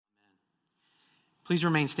Please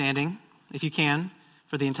remain standing, if you can,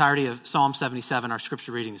 for the entirety of Psalm 77, our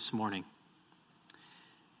scripture reading this morning.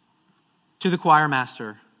 To the choir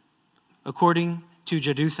master, according to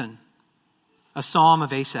Jeduthun, a psalm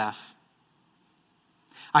of Asaph.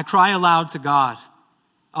 I cry aloud to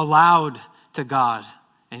God,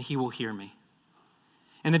 and he will hear me.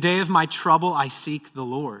 In the day of my trouble, I seek the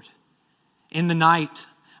Lord. In the night,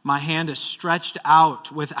 my hand is stretched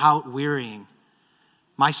out without wearying.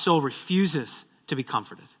 My soul refuses to be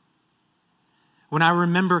comforted. When I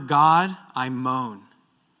remember God, I moan.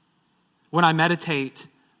 When I meditate,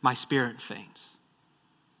 my spirit faints.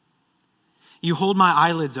 You hold my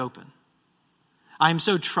eyelids open. I am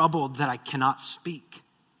so troubled that I cannot speak.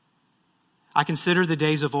 I consider the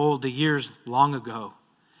days of old, the years long ago.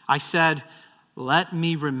 I said, let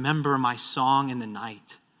me remember my song in the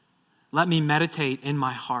night. Let me meditate in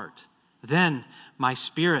my heart. Then my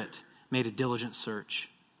spirit made a diligent search.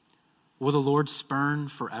 Will the Lord spurn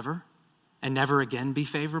forever and never again be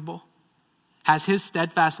favorable? Has his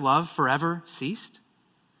steadfast love forever ceased?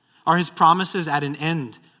 Are his promises at an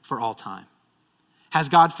end for all time? Has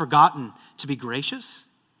God forgotten to be gracious?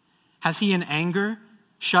 Has he in anger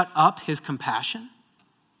shut up his compassion?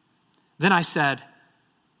 Then I said,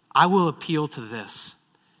 I will appeal to this,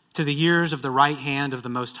 to the years of the right hand of the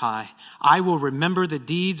Most High. I will remember the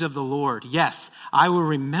deeds of the Lord. Yes, I will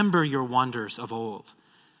remember your wonders of old.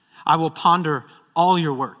 I will ponder all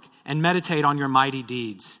your work and meditate on your mighty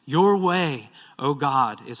deeds. Your way, O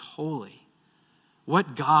God, is holy.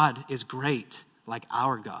 What God is great like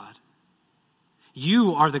our God?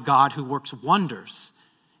 You are the God who works wonders.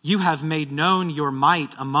 You have made known your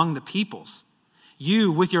might among the peoples.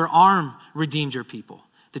 You, with your arm, redeemed your people,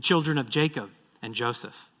 the children of Jacob and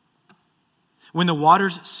Joseph. When the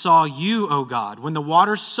waters saw you, O God, when the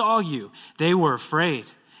waters saw you, they were afraid.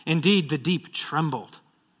 Indeed, the deep trembled.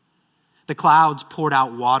 The clouds poured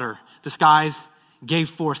out water. The skies gave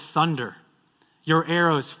forth thunder. Your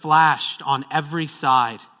arrows flashed on every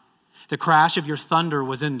side. The crash of your thunder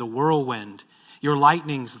was in the whirlwind. Your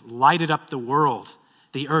lightnings lighted up the world.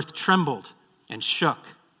 The earth trembled and shook.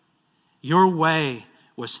 Your way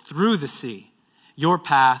was through the sea, your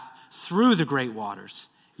path through the great waters,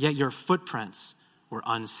 yet your footprints were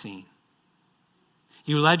unseen.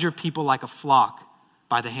 You led your people like a flock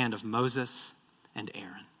by the hand of Moses and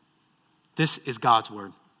Aaron. This is God's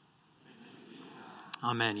word.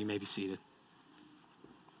 Amen. You may be seated.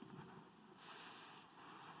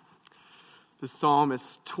 This psalm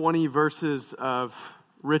is 20 verses of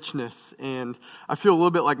richness, and I feel a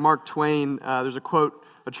little bit like Mark Twain. There's a quote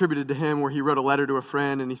attributed to him where he wrote a letter to a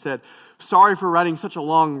friend, and he said, sorry for writing such a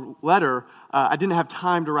long letter. I didn't have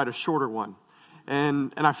time to write a shorter one.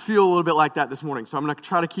 And I feel a little bit like that this morning, so I'm going to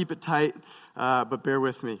try to keep it tight, but bear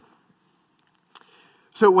with me.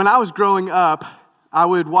 So when I was growing up, I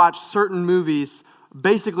would watch certain movies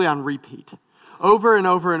basically on repeat, over and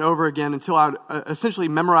over and over again until I would essentially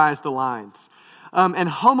memorize the lines. And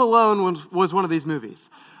Home Alone was one of these movies.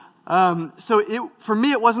 For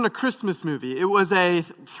me, it wasn't a Christmas movie. It was a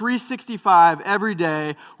 365 every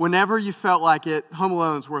day, whenever you felt like it. Home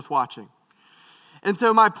Alone's worth watching. And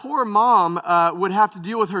so my poor mom would have to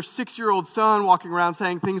deal with her 6-year-old son walking around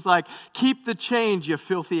saying things like, keep the change, you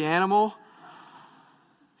filthy animal.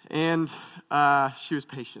 And she was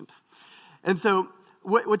patient. And so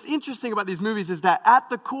what's interesting about these movies is that at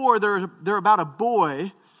the core, they're about a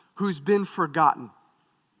boy who's been forgotten.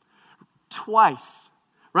 Twice.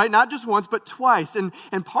 Right? Not just once, but twice. And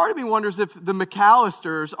part of me wonders if the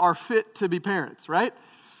McAllisters are fit to be parents, right?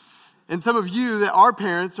 And some of you that are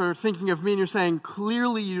parents are thinking of me and you're saying,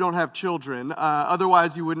 clearly you don't have children.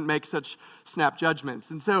 Otherwise you wouldn't make such snap judgments.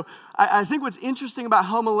 And so I think what's interesting about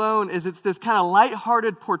Home Alone is it's this kind of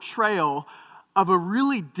lighthearted portrayal of a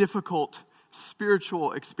really difficult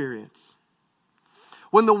spiritual experience.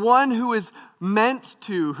 When the one who is meant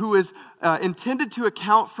to, who is intended to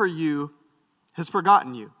account for you, has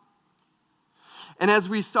forgotten you. And as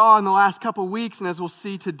we saw in the last couple weeks, and as we'll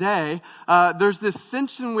see today, there's this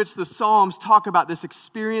sense in which the Psalms talk about this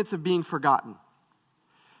experience of being forgotten.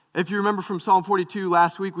 If you remember from Psalm 42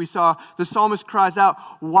 last week, we saw the psalmist cries out,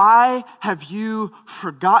 why have you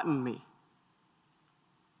forgotten me?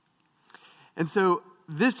 And so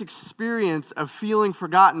this experience of feeling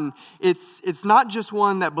forgotten, it's not just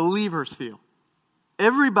one that believers feel.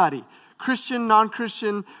 Everybody, Christian,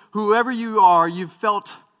 non-Christian, whoever you are, you've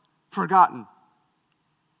felt forgotten.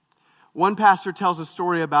 One pastor tells a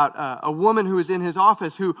story about a woman who was in his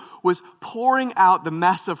office who was pouring out the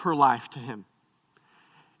mess of her life to him.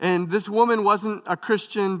 And this woman wasn't a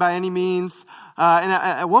Christian by any means. And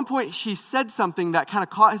at one point, she said something that kind of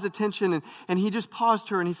caught his attention. And he just paused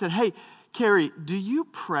her and he said, "Hey, Carrie, do you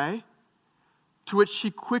pray?" To which she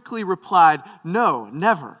quickly replied, "No,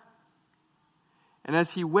 never." And as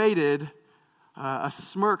he waited, a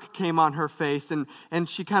smirk came on her face. And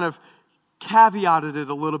she kind of caveated it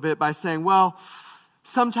a little bit by saying, "Well,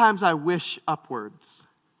 sometimes I wish upwards."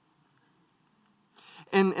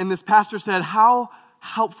 And this pastor said how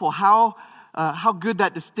helpful, how good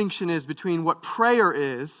that distinction is between what prayer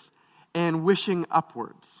is and wishing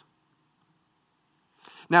upwards.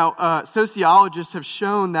 Now, sociologists have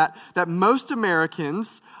shown that most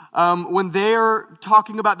Americans, when they're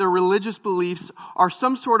talking about their religious beliefs, are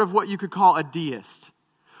some sort of what you could call a deist,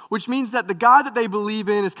 which means that the God that they believe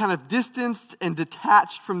in is kind of distanced and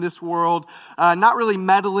detached from this world, not really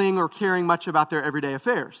meddling or caring much about their everyday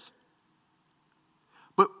affairs.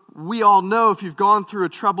 But we all know if you've gone through a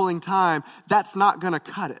troubling time, that's not going to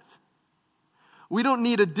cut it. We don't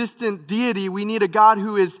need a distant deity. We need a God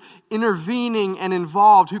who is intervening and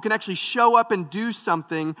involved, who can actually show up and do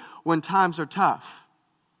something when times are tough.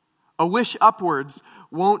 A wish upwards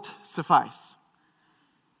won't suffice.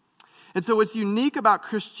 And so what's unique about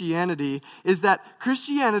Christianity is that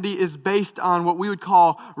Christianity is based on what we would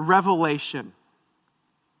call revelation.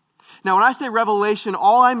 Now, when I say revelation,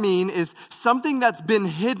 all I mean is something that's been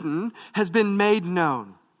hidden has been made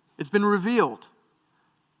known. It's been revealed.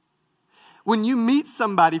 When you meet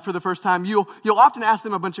somebody for the first time, you'll often ask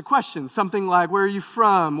them a bunch of questions. Something like, "Where are you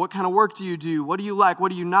from? What kind of work do you do? What do you like? What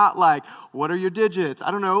do you not like? What are your digits?" I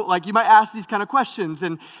don't know. Like, you might ask these kind of questions.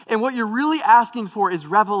 And what you're really asking for is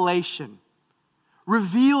revelation.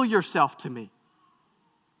 Reveal yourself to me.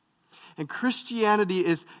 And Christianity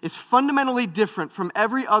is fundamentally different from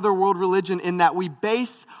every other world religion in that we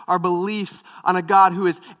base our beliefs on a God who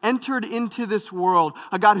has entered into this world,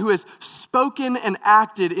 a God who has spoken and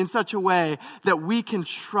acted in such a way that we can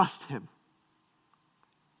trust him.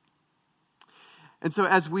 And so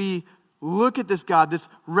as we look at this God, this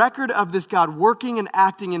record of this God working and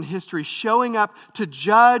acting in history, showing up to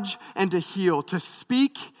judge and to heal, to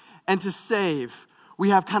speak and to save, we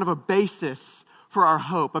have kind of a basis for our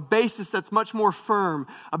hope, a basis that's much more firm,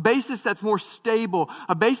 a basis that's more stable,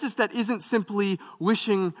 a basis that isn't simply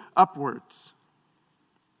wishing upwards.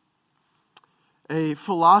 A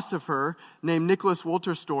philosopher named Nicholas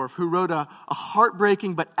Wolterstorff, who wrote a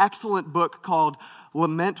heartbreaking but excellent book called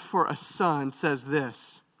Lament for a Son, says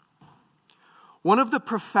this: "One of the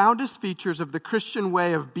profoundest features of the Christian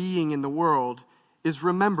way of being in the world is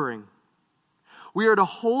remembering. We are to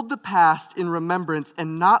hold the past in remembrance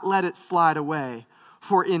and not let it slide away,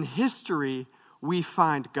 for in history we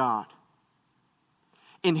find God."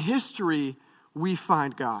 In history we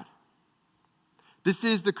find God. This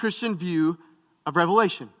is the Christian view of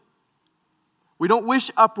revelation. We don't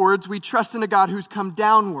wish upwards, we trust in a God who's come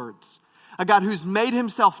downwards, a God who's made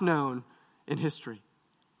himself known in history.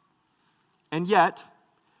 And yet,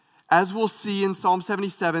 as we'll see in Psalm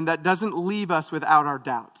 77, that doesn't leave us without our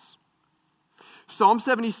doubts. Psalm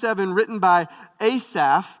 77, written by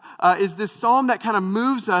Asaph, is this psalm that kind of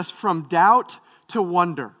moves us from doubt to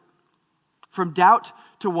wonder. From doubt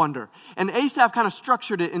to wonder. And Asaph kind of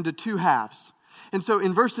structured it into two halves. And so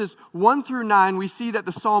in verses 1 through 9, we see that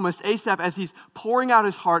the psalmist, Asaph, as he's pouring out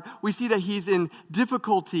his heart, we see that he's in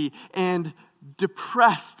difficulty and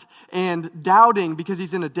depressed and doubting because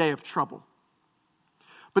he's in a day of trouble.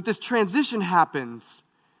 But this transition happens.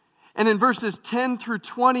 And in verses 10 through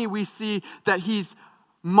 20, we see that he's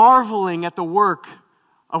marveling at the work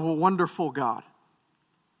of a wonderful God.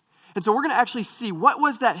 And so we're going to actually see what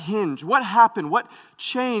was that hinge, what happened, what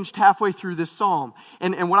changed halfway through this psalm.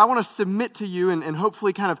 And what I want to submit to you and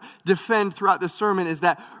hopefully kind of defend throughout this sermon is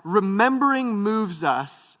that remembering moves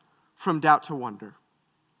us from doubt to wonder.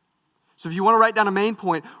 So if you want to write down a main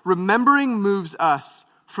point, remembering moves us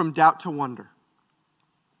from doubt to wonder.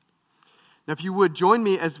 Now, if you would join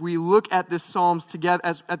me as we look at this psalm together.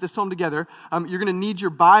 You're going to need your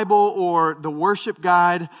Bible or the worship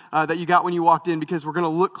guide that you got when you walked in, because we're going to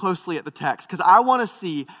look closely at the text. Because I want to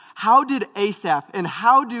see, how did Asaph and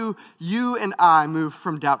how do you and I move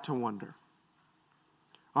from doubt to wonder?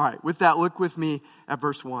 All right, with that, look with me at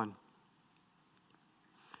verse 1.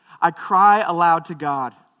 "I cry aloud to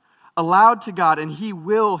God, and he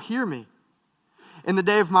will hear me. In the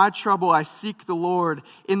day of my trouble, I seek the Lord.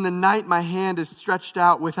 In the night, my hand is stretched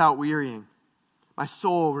out without wearying. My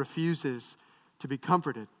soul refuses to be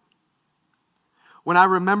comforted. When I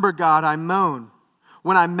remember God, I moan.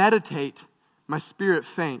 When I meditate, my spirit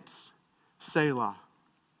faints. Selah."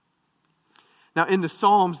 Now, in the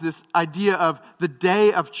Psalms, this idea of the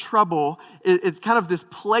day of trouble, it's kind of this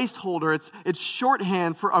placeholder. It's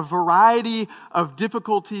shorthand for a variety of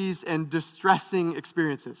difficulties and distressing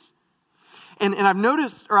experiences. And I've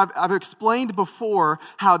noticed, or I've explained before,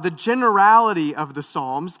 how the generality of the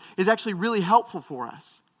Psalms is actually really helpful for us.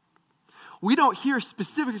 We don't hear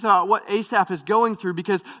specifics about what Asaph is going through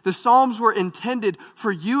because the Psalms were intended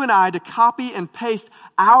for you and I to copy and paste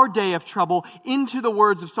our day of trouble into the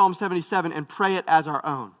words of Psalm 77 and pray it as our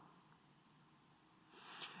own.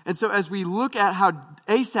 And so as we look at how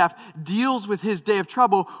Asaph deals with his day of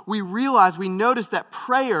trouble, we notice that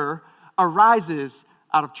prayer arises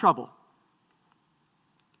out of trouble.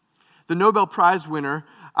 The Nobel Prize winner,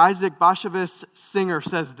 Isaac Bashevis Singer,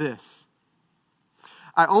 says this: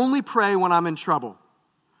 I only pray when I'm in trouble,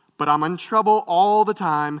 but I'm in trouble all the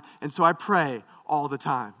time, and so I pray all the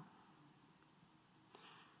time.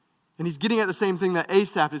 And he's getting at the same thing that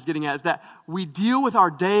Asaph is getting at, is that we deal with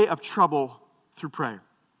our day of trouble through prayer.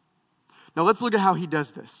 Now let's look at how he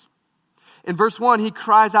does this. In verse 1, he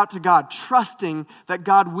cries out to God, trusting that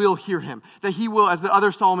God will hear him, that he will, as the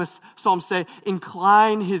other psalms say,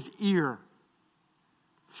 incline his ear.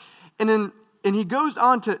 And he goes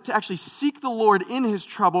on to actually seek the Lord in his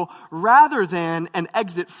trouble rather than an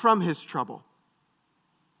exit from his trouble.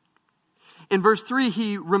 In verse 3,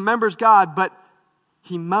 he remembers God, but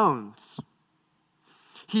he moans.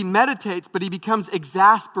 He meditates, but he becomes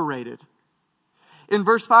exasperated. In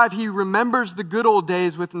verse 5, he remembers the good old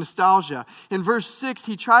days with nostalgia. In verse 6,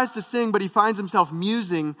 he tries to sing, but he finds himself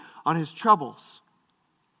musing on his troubles.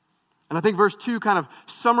 And I think verse 2 kind of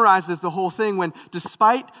summarizes the whole thing when,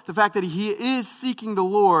 despite the fact that he is seeking the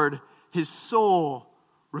Lord, his soul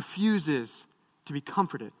refuses to be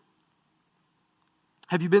comforted.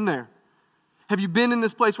 Have you been there? Have you been in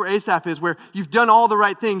this place where Asaph is, where you've done all the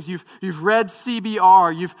right things? You've read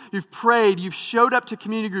CBR, you've prayed, you've showed up to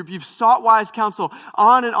community group, you've sought wise counsel,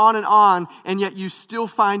 on and on and on, and yet you still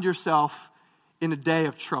find yourself in a day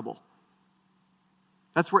of trouble.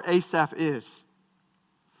 That's where Asaph is.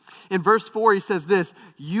 In verse 4, he says this: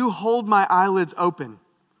 you hold my eyelids open.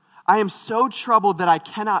 I am so troubled that I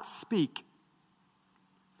cannot speak.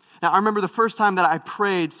 Now, I remember the first time that I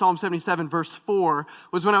prayed Psalm 77 verse 4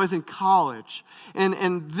 was when I was in college.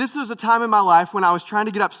 And this was a time in my life when I was trying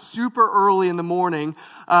to get up super early in the morning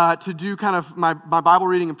to do kind of my Bible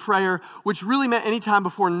reading and prayer, which really meant any time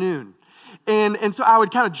before noon. And so I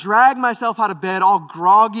would kind of drag myself out of bed all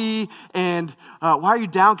groggy and why are you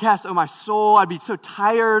downcast, oh my soul? I'd be so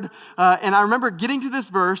tired. And I remember getting to this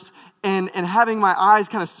verse and having my eyes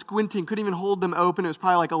kind of squinting, couldn't even hold them open. It was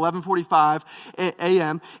probably like 11:45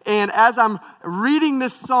 a.m. And as I'm reading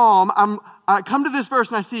this psalm, I come to this verse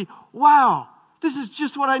and I see, wow, this is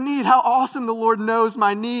just what I need. How awesome the Lord knows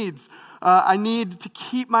my needs. I need to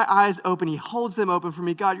keep my eyes open. He holds them open for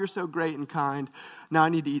me. God, you're so great and kind. Now I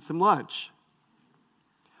need to eat some lunch.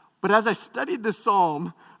 But as I studied this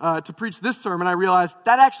psalm to preach this sermon, I realized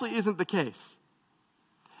that actually isn't the case.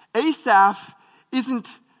 Asaph isn't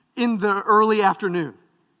in the early afternoon.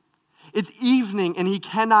 It's evening and he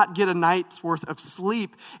cannot get a night's worth of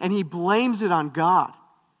sleep and he blames it on God.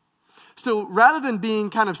 So rather than being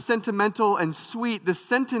kind of sentimental and sweet, the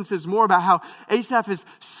sentence is more about how Asaph is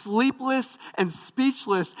sleepless and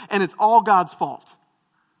speechless and it's all God's fault.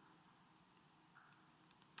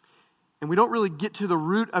 And we don't really get to the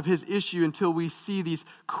root of his issue until we see these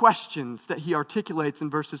questions that he articulates in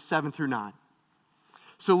verses 7 through 9.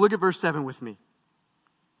 So look at verse 7 with me.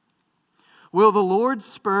 Will the Lord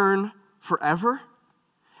spurn forever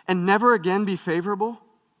and never again be favorable?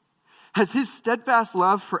 Has his steadfast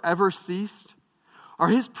love forever ceased? Are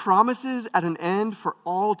his promises at an end for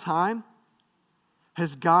all time?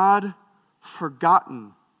 Has God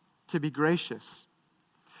forgotten to be gracious?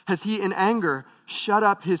 Has he in anger shut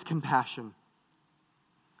up his compassion?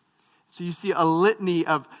 So you see a litany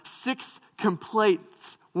of 6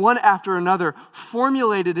 complaints, one after another,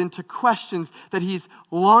 formulated into questions that he's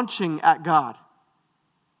launching at God.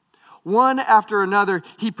 One after another,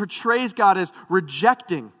 he portrays God as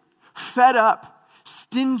rejecting, fed up,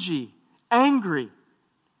 stingy, angry.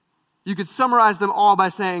 You could summarize them all by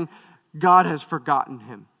saying, God has forgotten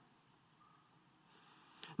him.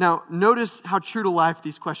 Now, notice how true to life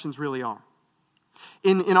these questions really are.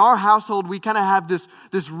 In our household, we kind of have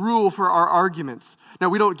this rule for our arguments. Now,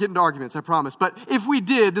 we don't get into arguments, I promise. But if we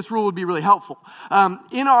did, this rule would be really helpful.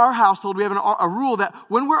 In our household, we have a rule that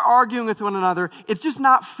when we're arguing with one another, it's just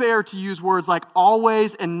not fair to use words like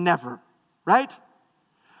always and never, right?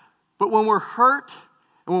 But when we're hurt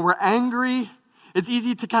and when we're angry, it's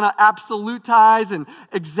easy to kind of absolutize and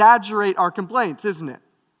exaggerate our complaints, isn't it?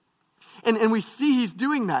 And we see he's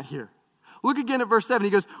doing that here. Look again at verse 7. He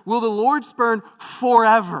goes, will the Lord spurn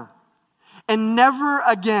forever and never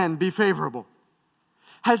again be favorable?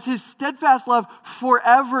 Has his steadfast love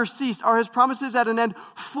forever ceased? Are his promises at an end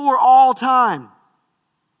for all time?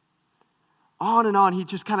 On and on, he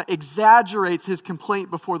just kind of exaggerates his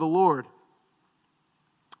complaint before the Lord.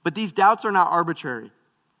 But these doubts are not arbitrary.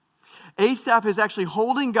 Asaph is actually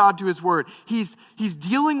holding God to his word. He's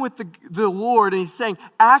dealing with the Lord, and he's saying,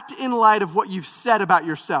 act in light of what you've said about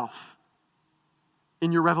yourself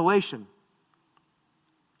in your revelation.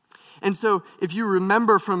 And so if you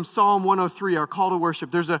remember from Psalm 103, our call to worship,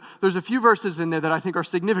 there's a few verses in there that I think are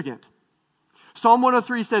significant. Psalm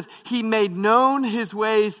 103 says, he made known his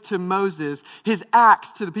ways to Moses, his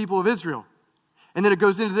acts to the people of Israel. And then it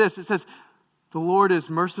goes into this. It says, the Lord is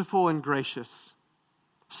merciful and gracious,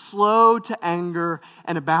 slow to anger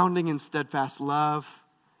and abounding in steadfast love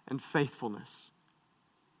and faithfulness.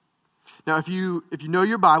 Now, if you know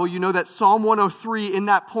your Bible, you know that Psalm 103 in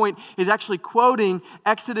that point is actually quoting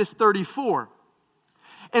Exodus 34.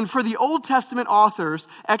 And for the Old Testament authors,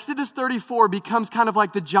 Exodus 34 becomes kind of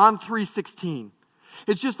like the John 3:16.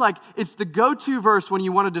 It's just like, it's the go-to verse when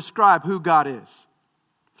you want to describe who God is.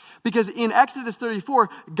 Because in Exodus 34,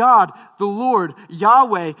 God, the Lord,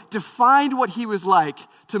 Yahweh, defined what he was like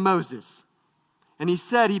to Moses. And he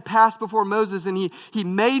said he passed before Moses and he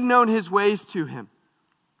made known his ways to him.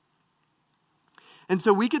 And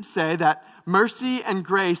so we could say that mercy and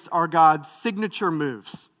grace are God's signature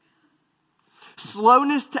moves.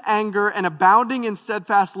 Slowness to anger and abounding in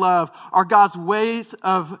steadfast love are God's ways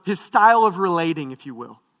of his style of relating, if you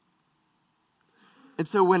will. And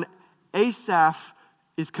so when Asaph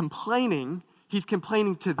is complaining, he's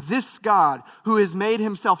complaining to this God who has made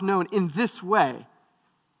himself known in this way.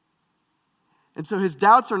 And so his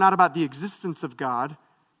doubts are not about the existence of God.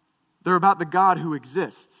 They're about the God who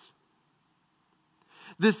exists.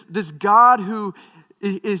 This God who,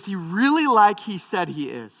 is he really like he said he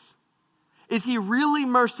is? Is he really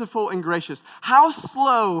merciful and gracious? How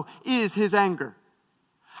slow is his anger?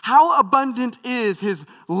 How abundant is his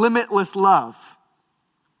limitless love?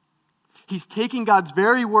 He's taking God's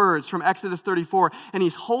very words from Exodus 34 and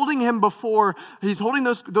he's holding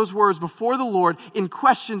those words before the Lord in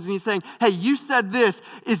questions, and he's saying, hey, you said this.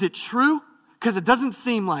 Is it true? Because it doesn't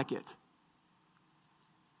seem like it.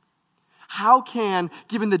 How can,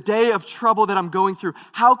 given the day of trouble that I'm going through,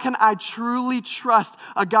 how can I truly trust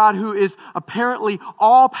a God who is apparently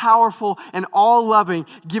all-powerful and all-loving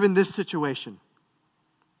given this situation?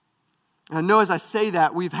 And I know as I say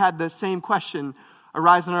that, we've had the same question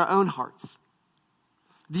arise in our own hearts.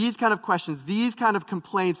 These kind of questions, these kind of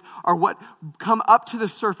complaints are what come up to the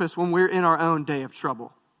surface when we're in our own day of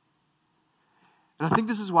trouble. And I think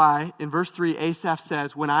this is why, in verse 3, Asaph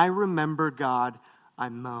says, when I remember God, I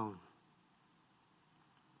moan.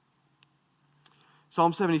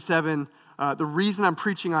 Psalm 77, the reason I'm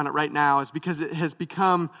preaching on it right now is because it has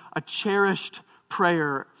become a cherished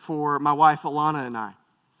prayer for my wife, Alana, and I.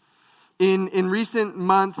 In recent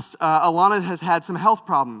months, Alana has had some health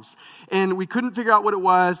problems, and we couldn't figure out what it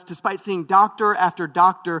was. Despite seeing doctor after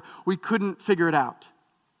doctor, we couldn't figure it out.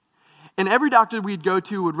 And every doctor we'd go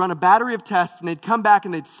to would run a battery of tests, and they'd come back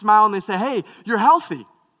and they'd smile and they'd say, hey, you're healthy.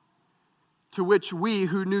 To which we,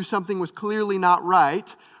 who knew something was clearly not right,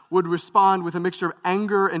 would respond with a mixture of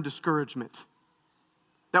anger and discouragement.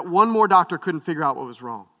 That one more doctor couldn't figure out what was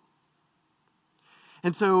wrong.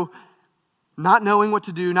 And so, not knowing what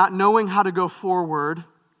to do, not knowing how to go forward,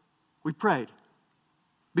 we prayed.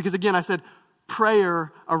 Because again, I said,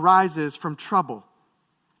 prayer arises from trouble.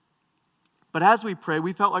 But as we prayed,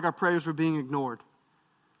 we felt like our prayers were being ignored.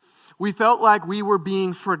 We felt like we were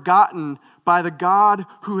being forgotten by the God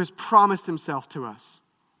who has promised himself to us.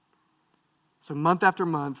 So month after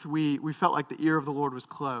month, we felt like the ear of the Lord was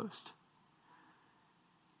closed.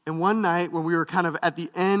 And one night when we were kind of at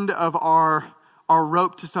the end of our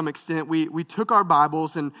rope to some extent, we took our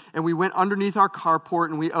Bibles and we went underneath our carport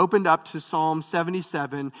and we opened up to Psalm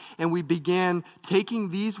 77 and we began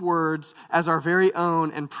taking these words as our very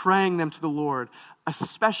own and praying them to the Lord,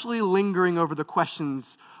 especially lingering over the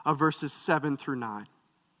questions of verses 7 through 9.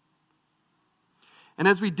 And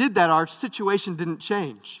as we did that, our situation didn't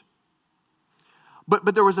change.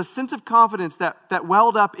 But there was a sense of confidence that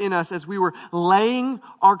welled up in us as we were laying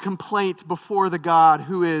our complaint before the God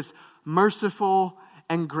who is merciful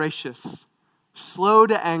and gracious, slow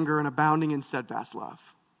to anger and abounding in steadfast love.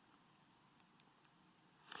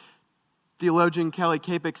 Theologian Kelly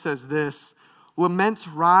Kapic says this: laments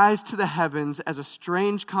rise to the heavens as a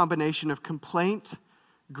strange combination of complaint,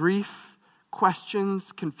 grief,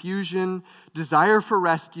 questions, confusion, desire for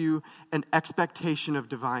rescue, and expectation of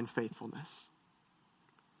divine faithfulness.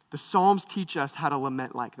 The Psalms teach us how to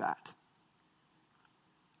lament like that.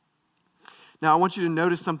 Now, I want you to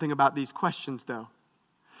notice something about these questions, though.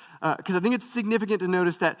 Because I think it's significant to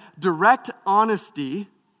notice that direct honesty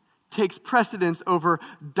takes precedence over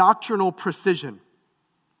doctrinal precision.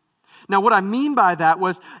 Now, what I mean by that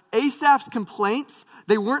was Asaph's complaints,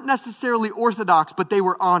 they weren't necessarily orthodox, but they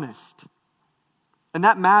were honest. And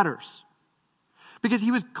that matters. Because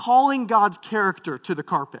he was calling God's character to the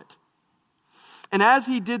carpet. And as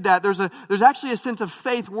he did that, there's actually a sense of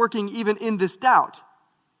faith working even in this doubt.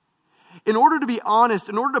 In order to be honest,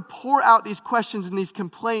 in order to pour out these questions and these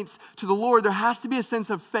complaints to the Lord, there has to be a sense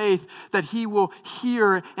of faith that he will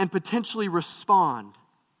hear and potentially respond.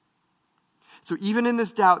 So even in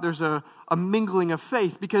this doubt, there's a mingling of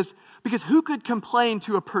faith because who could complain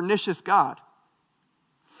to a pernicious God?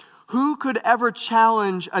 Who could ever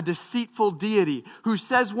challenge a deceitful deity who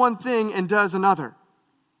says one thing and does another?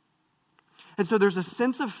 And so there's a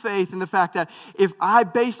sense of faith in the fact that if I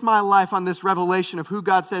base my life on this revelation of who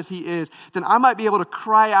God says he is, then I might be able to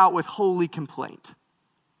cry out with holy complaint.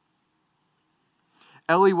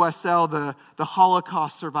 Elie Wiesel, the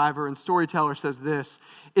Holocaust survivor and storyteller, says this: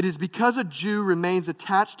 "It is because a Jew remains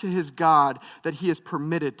attached to his God that he is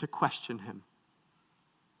permitted to question him."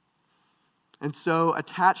 And so,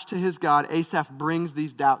 attached to his God, Asaph brings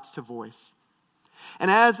these doubts to voice.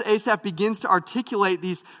 And as Asaph begins to articulate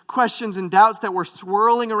these questions and doubts that were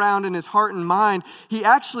swirling around in his heart and mind, he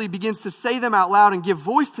actually begins to say them out loud and give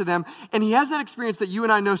voice to them. And he has that experience that you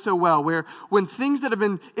and I know so well, where when things that have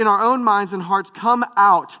been in our own minds and hearts come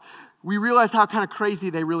out, we realize how kind of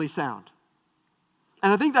crazy they really sound.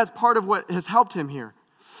 And I think that's part of what has helped him here.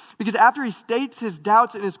 Because after he states his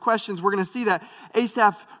doubts and his questions, we're going to see that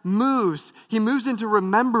Asaph moves. He moves into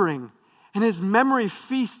remembering. And his memory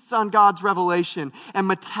feasts on God's revelation and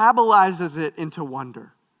metabolizes it into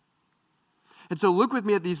wonder. And so look with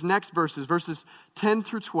me at these next verses 10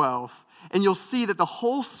 through 12, and you'll see that the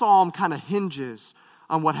whole psalm kind of hinges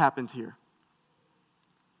on what happens here.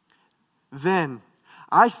 "Then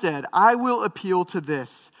I said, I will appeal to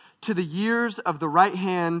this, to the years of the right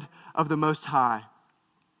hand of the Most High.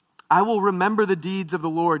 I will remember the deeds of the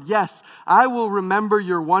Lord. Yes, I will remember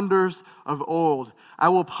your wonders of old. I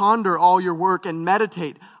will ponder all your work and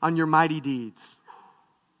meditate on your mighty deeds."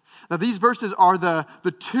 Now, these verses are the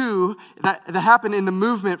two that happen in the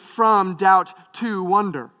movement from doubt to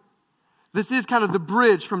wonder. This is kind of the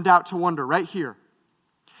bridge from doubt to wonder right here.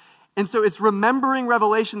 And so it's remembering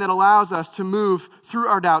revelation that allows us to move through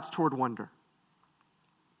our doubts toward wonder.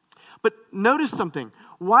 But notice something.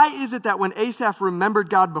 Why is it that when Asaph remembered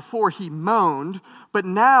God before, he moaned, but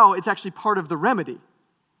now it's actually part of the remedy?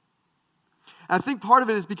 And I think part of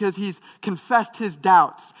it is because he's confessed his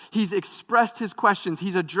doubts. He's expressed his questions.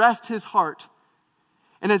 He's addressed his heart.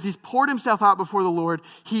 And as he's poured himself out before the Lord,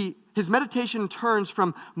 his meditation turns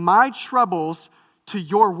from my troubles to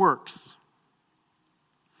your works.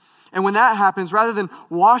 And when that happens, rather than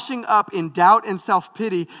washing up in doubt and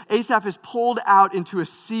self-pity, Asaph is pulled out into a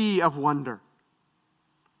sea of wonder.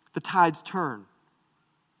 The tides turn.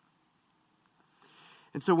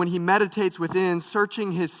 And so when he meditates within,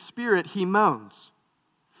 searching his spirit, he moans.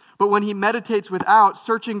 But when he meditates without,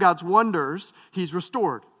 searching God's wonders, he's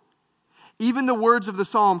restored. Even the words of the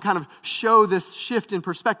psalm kind of show this shift in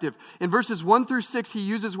perspective. In verses 1 through 6, he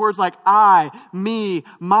uses words like I, me,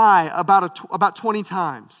 my about 20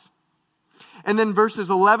 times. And then verses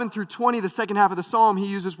 11 through 20, the second half of the psalm, he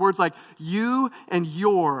uses words like you and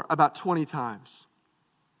your about 20 times.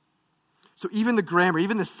 So even the grammar,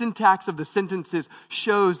 even the syntax of the sentences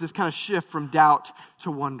shows this kind of shift from doubt to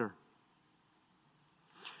wonder.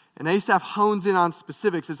 And Asaph hones in on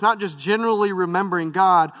specifics. It's not just generally remembering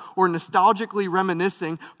God or nostalgically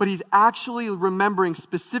reminiscing, but he's actually remembering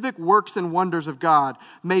specific works and wonders of God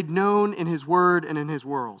made known in his word and in his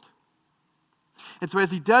world. And so as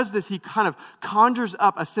he does this, he kind of conjures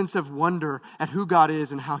up a sense of wonder at who God is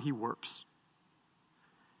and how he works.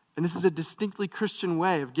 And this is a distinctly Christian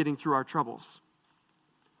way of getting through our troubles.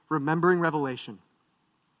 Remembering revelation.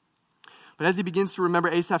 But as he begins to remember,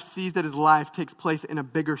 Asaph sees that his life takes place in a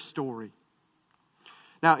bigger story.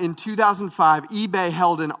 Now, in 2005, eBay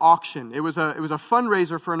held an auction. It was a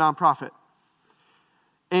fundraiser for a nonprofit.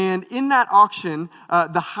 And in that auction,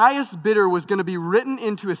 the highest bidder was going to be written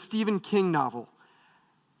into a Stephen King novel,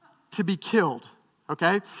 To Be Killed.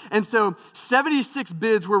 Okay? And so 76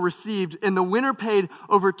 bids were received, and the winner paid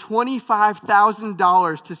over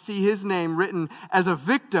 $25,000 to see his name written as a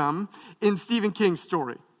victim in Stephen King's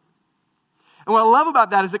story. And what I love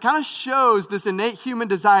about that is it kind of shows this innate human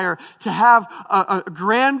desire to have a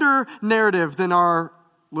grander narrative than our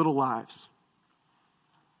little lives.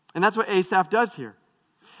 And that's what Asaph does here.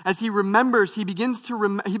 as he remembers, he begins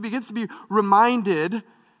to be reminded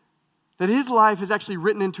that his life is actually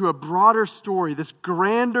written into a broader story, this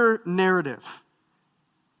grander narrative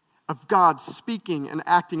of God speaking and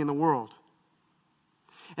acting in the world.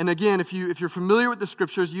 And again, if you're familiar with the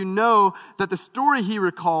scriptures, you know that the story he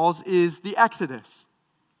recalls is the Exodus.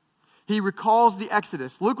 He recalls the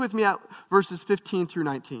Exodus. Look with me at verses 15 through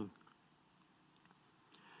 19.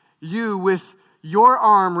 You, with your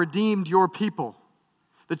arm, redeemed your people,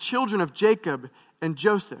 the children of Jacob and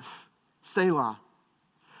Joseph, Selah.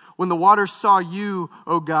 When the waters saw you,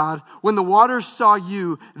 O God, when the waters saw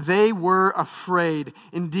you, they were afraid.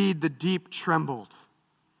 Indeed, the deep trembled.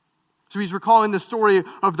 So he's recalling the story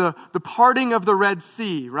of the parting of the Red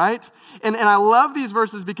Sea, right? And I love these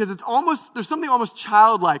verses because there's something almost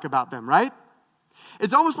childlike about them, right?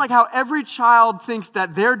 It's almost like how every child thinks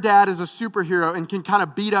that their dad is a superhero and can kind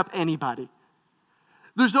of beat up anybody.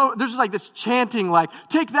 There's just like this chanting like,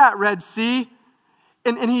 take that, Red Sea.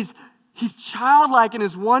 And he's childlike in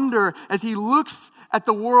his wonder as he looks at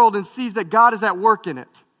the world and sees that God is at work in it.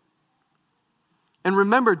 And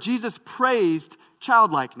remember, Jesus praised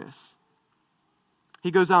childlikeness. He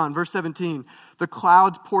goes on, verse 17, the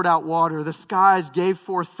clouds poured out water, the skies gave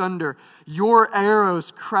forth thunder, your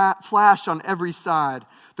arrows flashed on every side,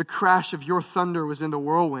 the crash of your thunder was in the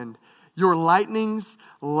whirlwind, your lightnings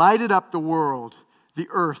lighted up the world, the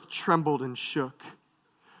earth trembled and shook.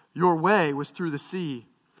 Your way was through the sea,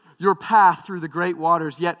 your path through the great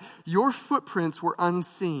waters, yet your footprints were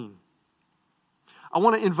unseen. I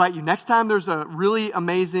want to invite you, next time there's a really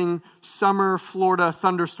amazing summer Florida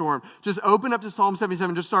thunderstorm, just open up to Psalm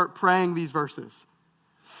 77 and just start praying these verses.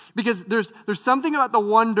 Because there's something about the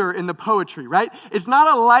wonder in the poetry, right? It's not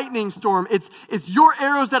a lightning storm, it's your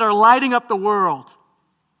arrows that are lighting up the world.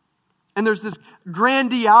 And there's this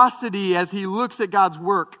grandiosity as he looks at God's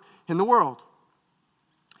work in the world.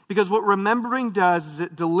 Because what remembering does is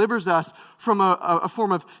it delivers us from a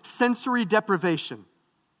form of sensory deprivation,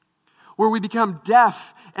 where we become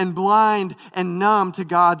deaf and blind and numb to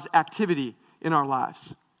God's activity in our lives.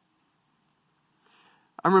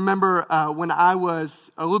 I remember when I was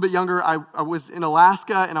a little bit younger, I was in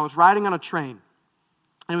Alaska and I was riding on a train.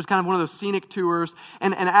 And it was kind of one of those scenic tours.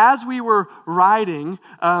 And as we were riding,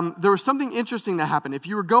 there was something interesting that happened. If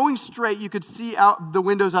you were going straight, you could see out the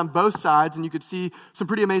windows on both sides and you could see some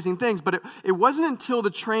pretty amazing things. But it wasn't until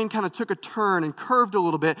the train kind of took a turn and curved a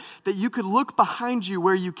little bit that you could look behind you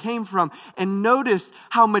where you came from and notice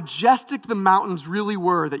how majestic the mountains really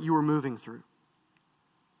were that you were moving through.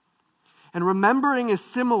 And remembering is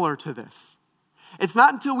similar to this. It's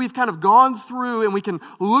not until we've kind of gone through and we can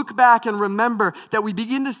look back and remember that we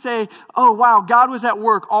begin to say, oh, wow, God was at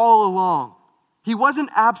work all along. He wasn't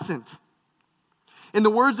absent. In the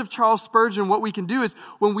words of Charles Spurgeon, what we can do is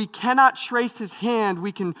when we cannot trace his hand,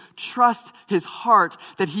 we can trust his heart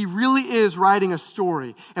that he really is writing a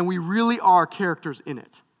story and we really are characters in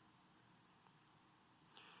it.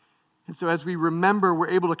 And so as we remember, we're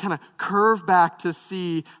able to kind of curve back to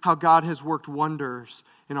see how God has worked wonders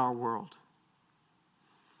in our world.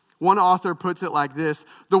 One author puts it like this: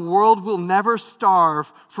 the world will never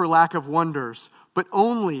starve for lack of wonders, but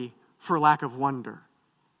only for lack of wonder.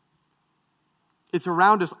 It's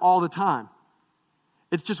around us all the time.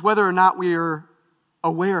 It's just whether or not we are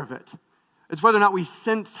aware of it. It's whether or not we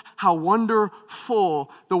sense how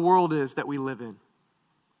wonderful the world is that we live in.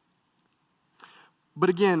 But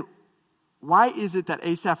again, why is it that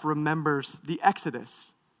Asaph remembers the Exodus?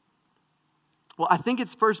 Well, I think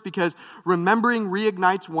it's first because remembering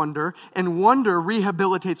reignites wonder, and wonder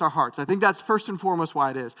rehabilitates our hearts. I think that's first and foremost why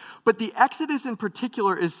it is. But the Exodus in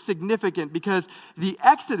particular is significant because the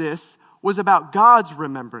Exodus was about God's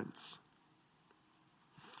remembrance.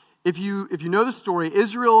 If you know the story,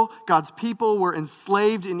 Israel, God's people, were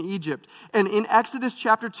enslaved in Egypt. And in Exodus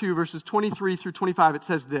chapter 2, verses 23 through 25, it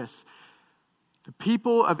says this: the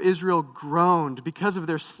people of Israel groaned because of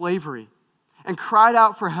their slavery and cried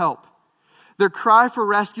out for help. Their cry for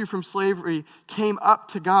rescue from slavery came up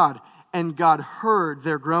to God, and God heard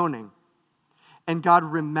their groaning. And God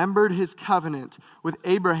remembered his covenant with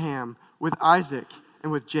Abraham, with Isaac,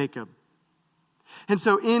 and with Jacob. And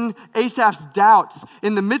so in Asaph's doubts,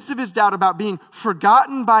 in the midst of his doubt about being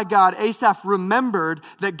forgotten by God, Asaph remembered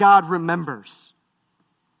that God remembers.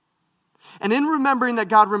 And in remembering that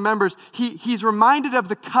God remembers, he's reminded of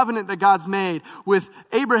the covenant that God's made with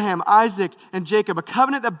Abraham, Isaac, and Jacob. A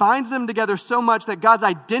covenant that binds them together so much that God's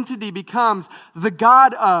identity becomes the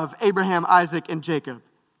God of Abraham, Isaac, and Jacob.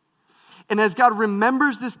 And as God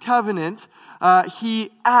remembers this covenant, he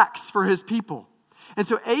acts for his people. And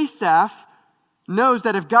so Asaph knows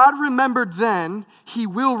that if God remembered then, he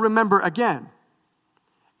will remember again.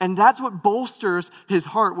 And that's what bolsters his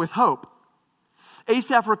heart with hope.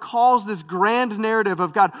 Asaph recalls this grand narrative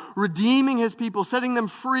of God redeeming his people, setting them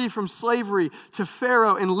free from slavery to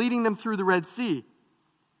Pharaoh and leading them through the Red Sea.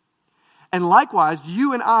 And likewise,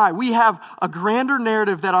 you and I, we have a grander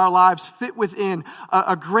narrative that our lives fit within,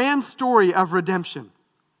 a grand story of redemption.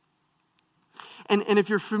 And if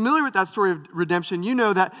you're familiar with that story of redemption, you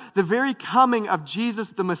know that the very coming of Jesus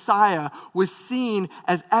the Messiah was seen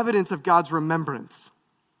as evidence of God's remembrance.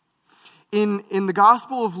 In the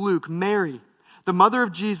Gospel of Luke, Mary, the mother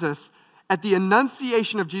of Jesus, at the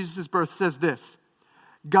annunciation of Jesus' birth, says this: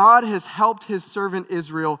 God has helped his servant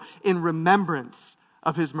Israel in remembrance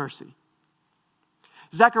of his mercy.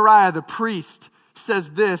 Zechariah, the priest,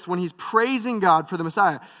 says this when he's praising God for the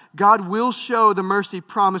Messiah: God will show the mercy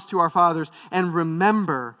promised to our fathers and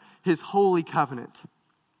remember his holy covenant.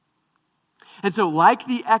 And so, like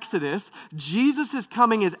the Exodus, Jesus'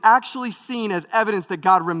 coming is actually seen as evidence that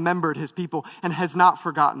God remembered his people and has not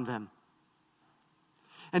forgotten them.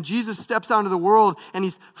 And Jesus steps out into the world, and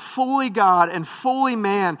he's fully God and fully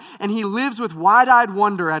man, and he lives with wide-eyed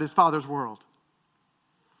wonder at his Father's world.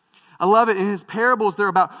 I love it. In his parables, they're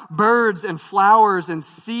about birds and flowers and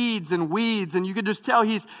seeds and weeds, and you could just tell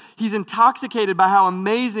he's intoxicated by how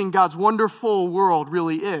amazing God's wonderful world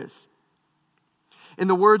really is. In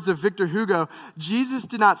the words of Victor Hugo, Jesus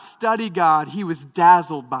did not study God, he was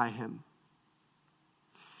dazzled by him.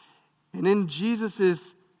 And in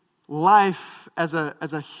Jesus' life as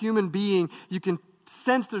a human being, you can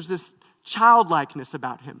sense there's this childlikeness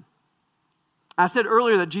about him. I said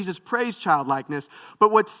earlier that Jesus praised childlikeness, but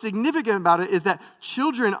what's significant about it is that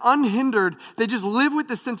children, unhindered, they just live with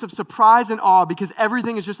this sense of surprise and awe because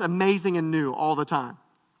everything is just amazing and new all the time.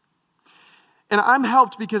 And I'm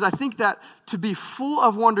helped because I think that to be full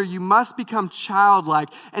of wonder, you must become childlike.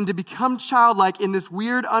 And to become childlike in this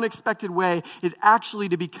weird, unexpected way is actually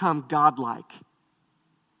to become godlike.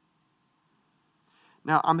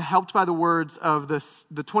 Now, I'm helped by the words of the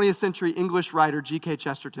 20th century English writer G.K.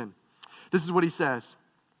 Chesterton. This is what he says: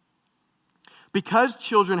 because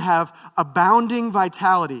children have abounding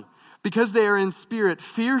vitality, because they are in spirit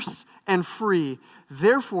fierce and free,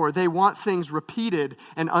 therefore they want things repeated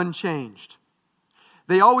and unchanged.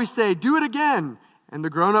 They always say, "Do it again," and the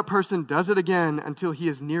grown-up person does it again until he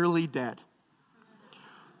is nearly dead.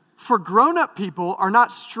 For grown-up people are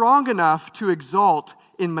not strong enough to exult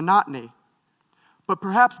in monotony, but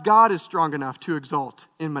perhaps God is strong enough to exult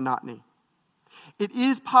in monotony. It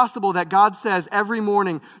is possible that God says every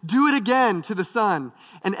morning, "Do it again" to the sun,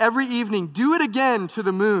 and every evening, "Do it again" to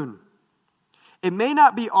the moon. It may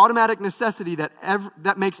not be automatic necessity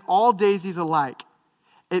that makes all daisies alike.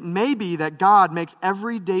 It may be that God makes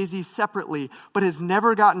every daisy separately, but has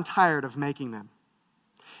never gotten tired of making them.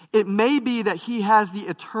 It may be that he has the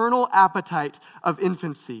eternal appetite of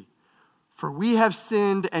infancy, for we have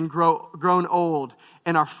sinned and grown old,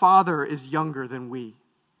 and our Father is younger than we.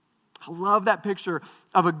 I love that picture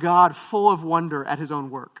of a God full of wonder at his own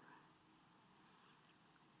work.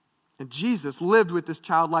 And Jesus lived with this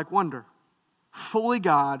childlike wonder. Fully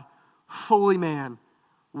God, fully man,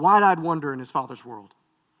 wide-eyed wonder in his Father's world.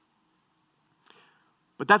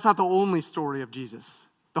 But that's not the only story of Jesus.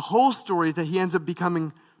 The whole story is that he ends up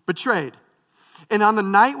becoming betrayed. And on the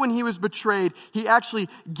night when he was betrayed, he actually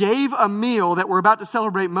gave a meal that we're about to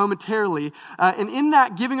celebrate momentarily. And in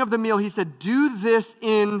that giving of the meal, he said, "Do this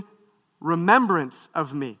in remembrance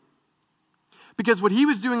of me." Because what he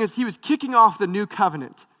was doing is he was kicking off the new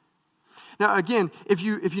covenant. Now again, if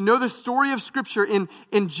you know the story of Scripture,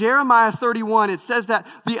 in Jeremiah 31, it says that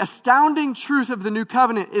the astounding truth of the new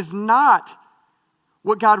covenant is not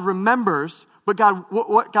what God remembers, but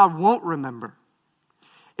what God won't remember.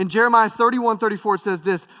 In Jeremiah 31:34, it says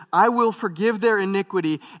this: "I will forgive their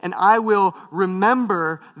iniquity, and I will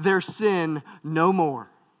remember their sin no more."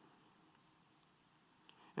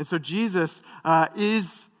 And so Jesus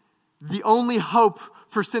is the only hope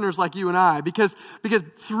for sinners like you and I, because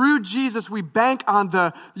through Jesus we bank on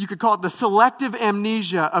you could call it the selective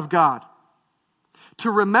amnesia of God. To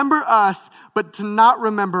remember us, but to not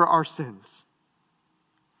remember our sins.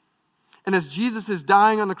 And as Jesus is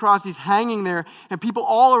dying on the cross, he's hanging there, and people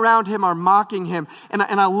all around him are mocking him. And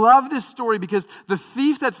I love this story because the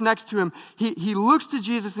thief that's next to him, he looks to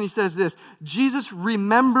Jesus and he says this: "Jesus,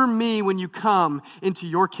 remember me when you come into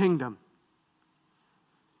your kingdom."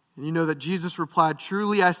 And you know that Jesus replied,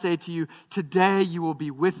 "Truly I say to you, today you will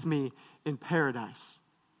be with me in paradise."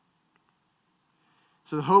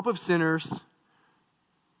 So the hope of sinners,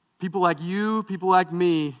 people like you, people like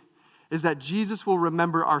me, is that Jesus will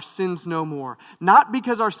remember our sins no more. Not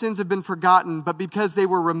because our sins have been forgotten, but because they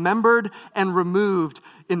were remembered and removed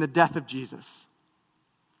in the death of Jesus.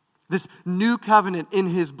 this new covenant in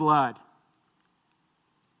his blood.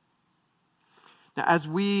 Now, as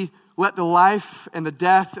we let the life and the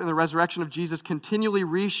death and the resurrection of Jesus continually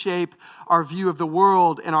reshape our view of the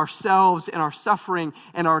world and ourselves and our suffering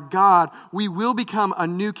and our God, we will become a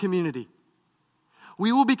new community.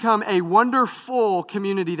 We will become a wonderful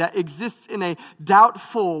community that exists in a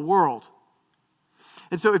doubtful world.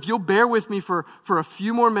 And so if you'll bear with me for a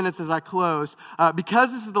few more minutes as I close,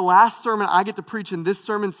 because this is the last sermon I get to preach in this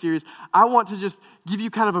sermon series, I want to just give you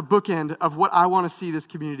kind of a bookend of what I want to see this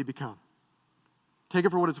community become. Take it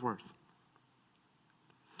for what it's worth.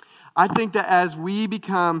 I think that as we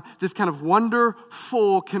become this kind of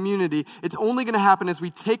wonderful community, it's only going to happen as we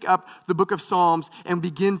take up the book of Psalms and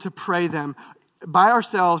begin to pray them by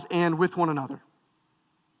ourselves and with one another.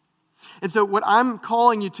 And so what I'm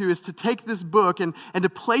calling you to is to take this book and to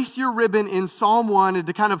place your ribbon in Psalm 1 and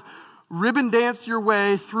to kind of ribbon dance your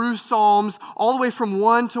way through Psalms all the way from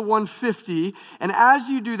 1 to 150. And as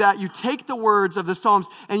you do that, you take the words of the Psalms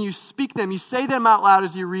and you speak them. You say them out loud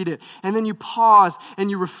as you read it. And then you pause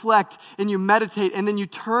and you reflect and you meditate. And then you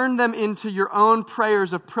turn them into your own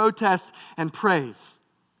prayers of protest and praise.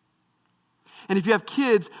 And if you have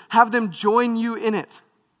kids, have them join you in it.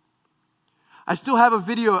 I still have a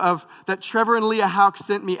video of that Trevor and Leah Houck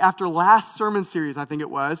sent me after last sermon series, I think it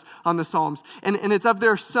was, on the Psalms. And it's of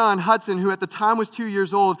their son, Hudson, who at the time was 2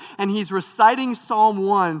 years old, and he's reciting Psalm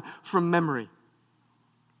 1 from memory.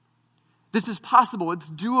 This is possible. It's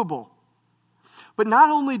doable. But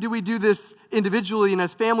not only do we do this individually and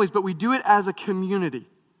as families, but we do it as a community.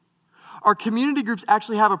 Our community groups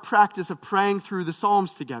actually have a practice of praying through the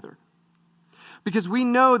Psalms together. Because we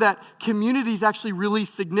know that community is actually really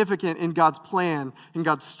significant in God's plan, in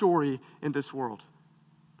God's story in this world.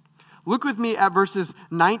 Look with me at verses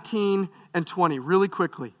 19 and 20 really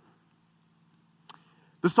quickly.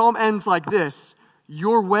 The psalm ends like this: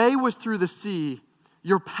 "Your way was through the sea,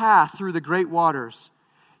 your path through the great waters,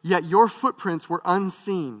 yet your footprints were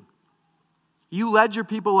unseen. You led your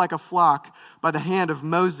people like a flock by the hand of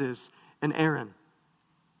Moses and Aaron."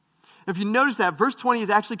 If you notice that, verse 20 is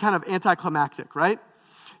actually kind of anticlimactic, right?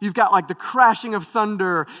 You've got like the crashing of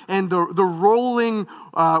thunder and the rolling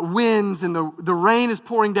winds and the rain is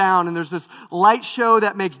pouring down and there's this light show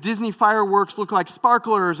that makes Disney fireworks look like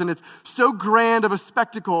sparklers and it's so grand of a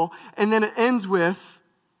spectacle. And then it ends with,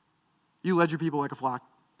 "You led your people like a flock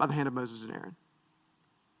by the hand of Moses and Aaron."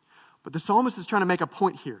 But the psalmist is trying to make a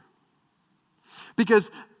point here. Because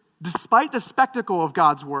despite the spectacle of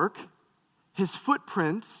God's work, his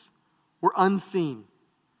footprints were unseen.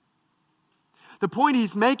 The point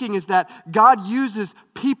he's making is that God uses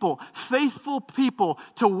people, faithful people,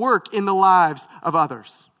 to work in the lives of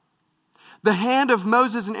others. The hand of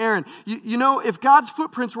Moses and Aaron. You know, if God's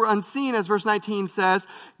footprints were unseen, as verse 19 says,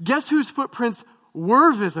 guess whose footprints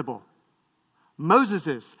were visible?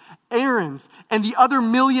 Moses's, Aaron's, and the other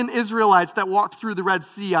million Israelites that walked through the Red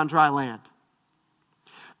Sea on dry land.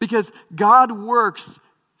 Because God works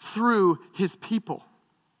through his people.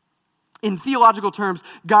 In theological terms,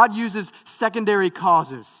 God uses secondary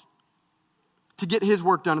causes to get his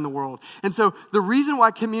work done in the world. And so the reason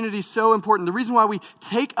why community is so important, the reason why we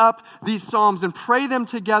take up these Psalms and pray them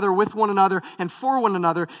together with one another and for one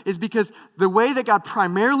another is because the way that God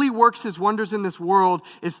primarily works his wonders in this world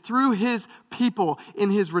is through his people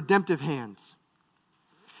in his redemptive hands.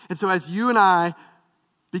 And so as you and I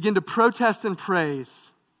begin to protest and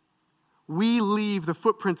praise, we leave the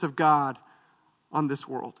footprints of God on this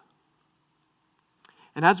world.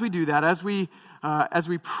 And as we do that, as we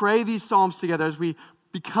pray these Psalms together, as we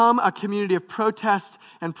become a community of protest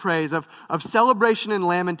and praise, of celebration and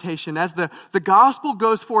lamentation, as the gospel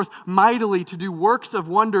goes forth mightily to do works of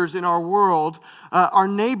wonders in our world, our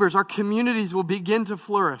neighbors, our communities will begin to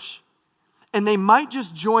flourish. And they might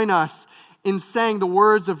just join us in saying the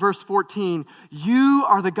words of verse 14, "You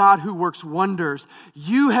are the God who works wonders.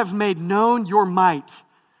 You have made known your might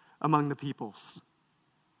among the peoples."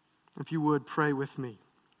 If you would, pray with me.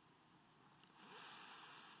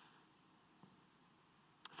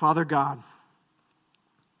 Father God,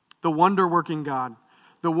 the wonder-working God,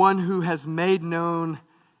 the one who has made known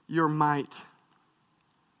your might,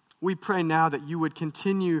 we pray now that you would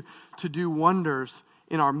continue to do wonders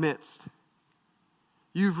in our midst.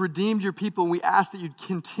 You've redeemed your people, and we ask that you'd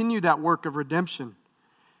continue that work of redemption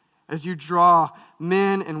as you draw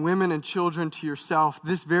men and women and children to yourself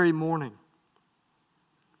this very morning.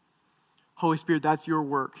 Holy Spirit, that's your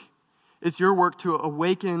work. It's your work to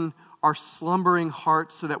awaken our slumbering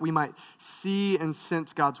hearts so that we might see and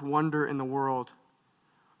sense God's wonder in the world.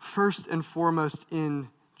 First and foremost in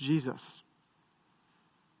Jesus.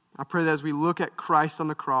 I pray that as we look at Christ on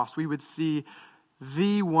the cross, we would see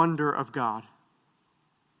the wonder of God.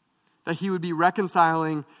 That he would be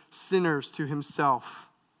reconciling sinners to himself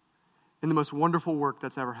in the most wonderful work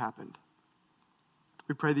that's ever happened.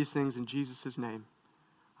 We pray these things in Jesus' name.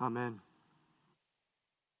 Amen.